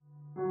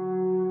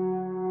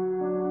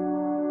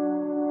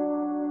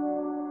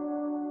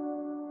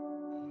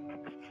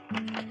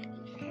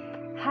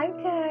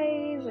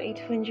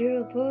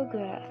Wanjiro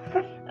Boga.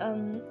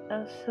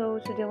 So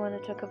today I want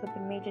to talk about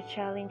the major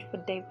challenge for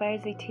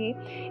diversity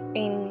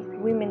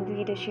in women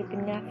leadership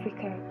in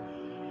Africa.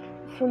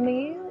 For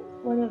me,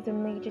 one of the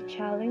major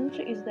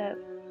challenges is that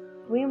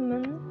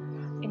women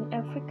in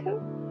Africa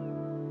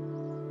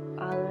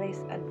are less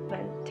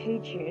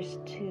advantageous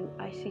to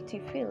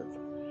ICT fields,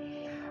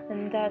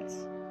 and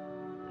that's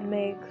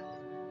make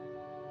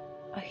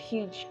a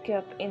huge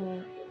gap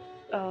in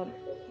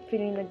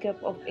filling a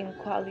gap of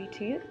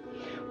inequality.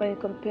 When you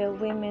compare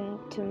women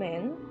to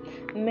men,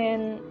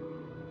 men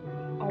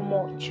are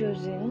more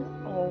chosen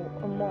or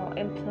more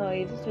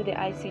employed to the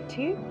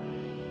ICT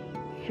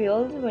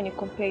field when you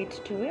compare it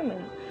to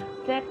women.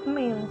 That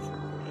means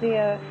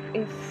there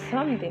is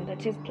something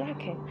that is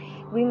lacking.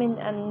 Women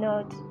are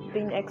not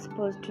being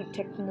exposed to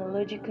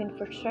technological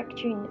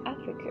infrastructure in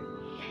Africa,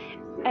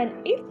 and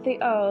if they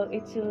are,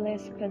 it's a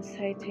less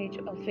percentage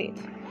of it.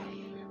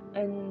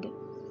 And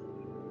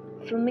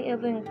for me, I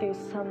think there's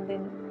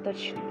something that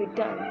should be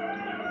done.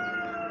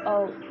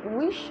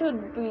 We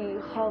should be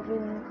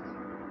having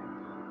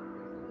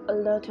a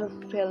lot of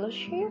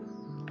fellowship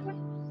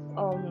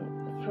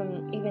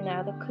from even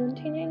other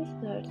continents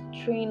that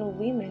train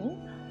women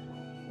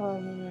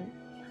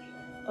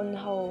on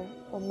how,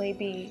 or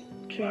maybe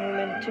train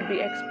women to be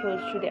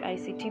exposed to the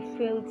ICT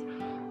fields,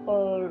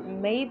 or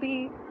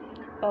maybe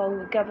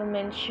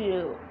government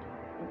should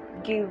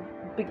be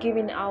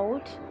giving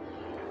out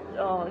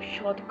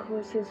short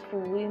courses for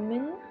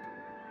women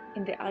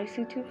in the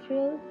ICT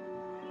field.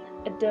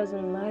 It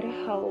doesn't matter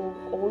how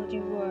old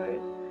you are,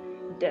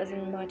 it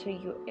doesn't matter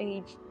your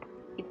age.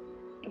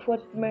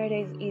 What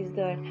matters is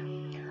that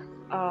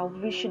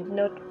we should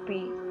not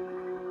be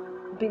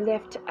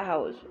left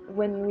out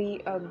when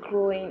we are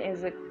growing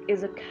as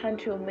a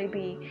country, or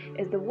maybe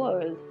as the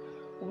world.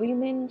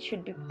 Women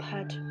should be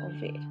part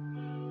of it.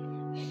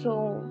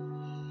 So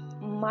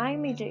my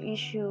major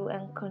issue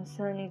and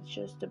concern is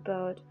just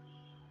about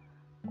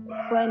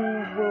when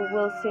we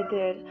will say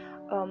that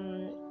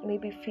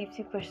maybe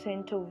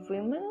 50% of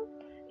women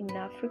in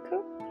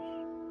Africa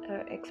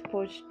are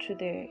exposed to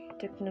the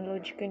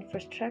technological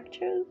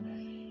infrastructure,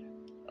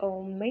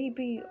 or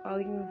maybe are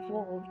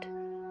involved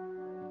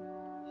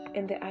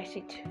in the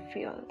ICT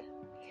field.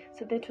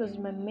 So that was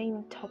my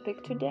main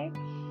topic today.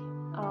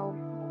 I'll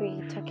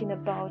be talking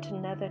about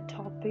another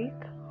topic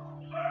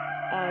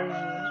as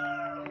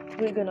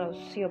we're gonna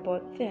see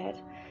about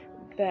that,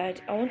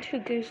 but I want you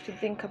guys to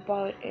think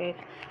about it.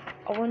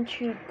 I want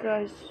you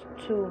guys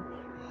to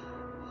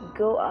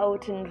go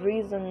out and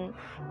reason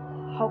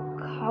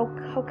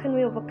how can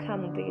we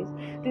overcome this.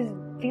 This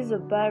is a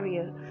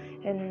barrier,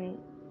 and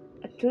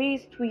at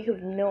least we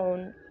have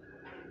known,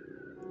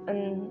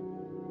 and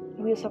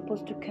we are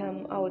supposed to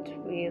come out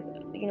with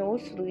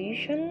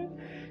solution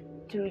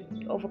to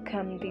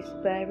overcome this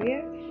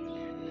barrier.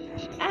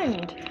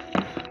 And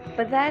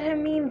by that I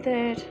mean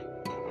that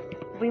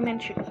women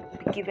should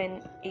be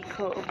given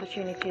equal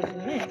opportunities as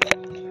men.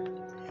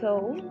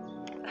 So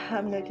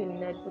I'm not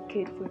an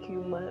advocate for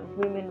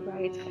women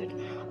rights, but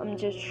I'm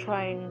just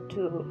trying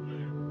to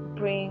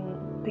bring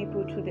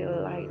people to the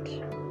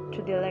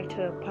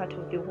lighter part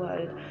of the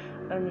world.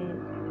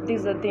 And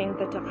these are things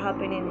that are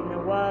happening in the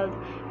world.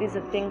 These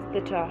are things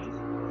that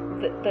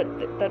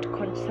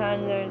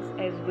concern us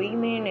as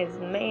women, as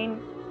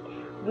men.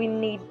 We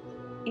need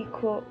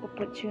equal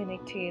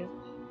opportunities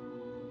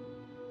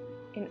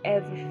in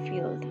every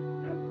field.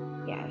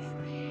 Yes.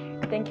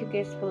 Thank you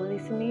guys for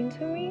listening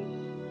to me.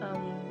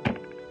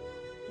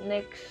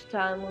 Next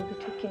time we'll be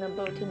talking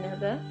about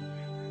another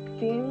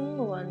thing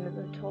or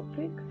another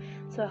topic.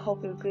 So I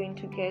hope you're going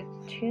to get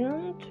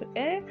tuned to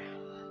it,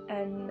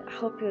 and I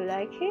hope you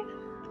like it.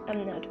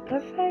 I'm not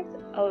perfect.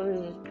 I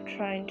was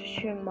trying to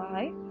share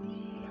my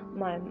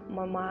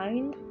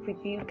mind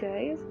with you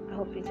guys. I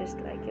hope you just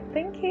like it.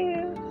 Thank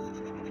you.